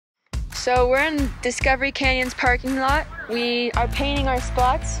So we're in Discovery Canyon's parking lot. We are painting our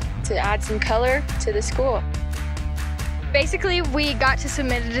spots to add some color to the school. Basically, we got to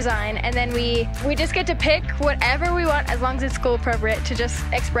submit a design, and then we just get to pick whatever we want as long as it's school appropriate to just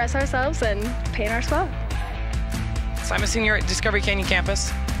express ourselves and paint our spot. So I'm a senior at Discovery Canyon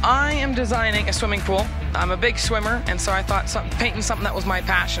campus. I am designing a swimming pool. I'm a big swimmer, and so I thought painting something that was my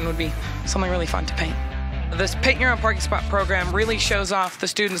passion would be something really fun to paint. This Paint Your Own Parking Spot program really shows off the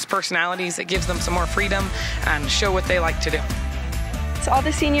students' personalities. It gives them some more freedom and show what they like to do. So all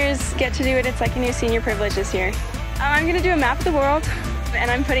the seniors get to do it. It's like a new senior privilege this year. I'm going to do a map of the world, and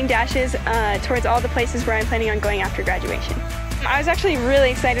I'm putting dashes towards all the places where I'm planning on going after graduation. I was actually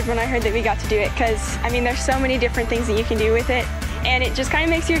really excited when I heard that we got to do it because, I mean, there's so many different things that you can do with it, and it just kind of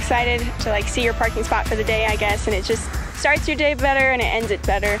makes you excited to like see your parking spot for the day, I guess, and it just starts your day better and it ends it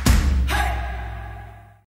better.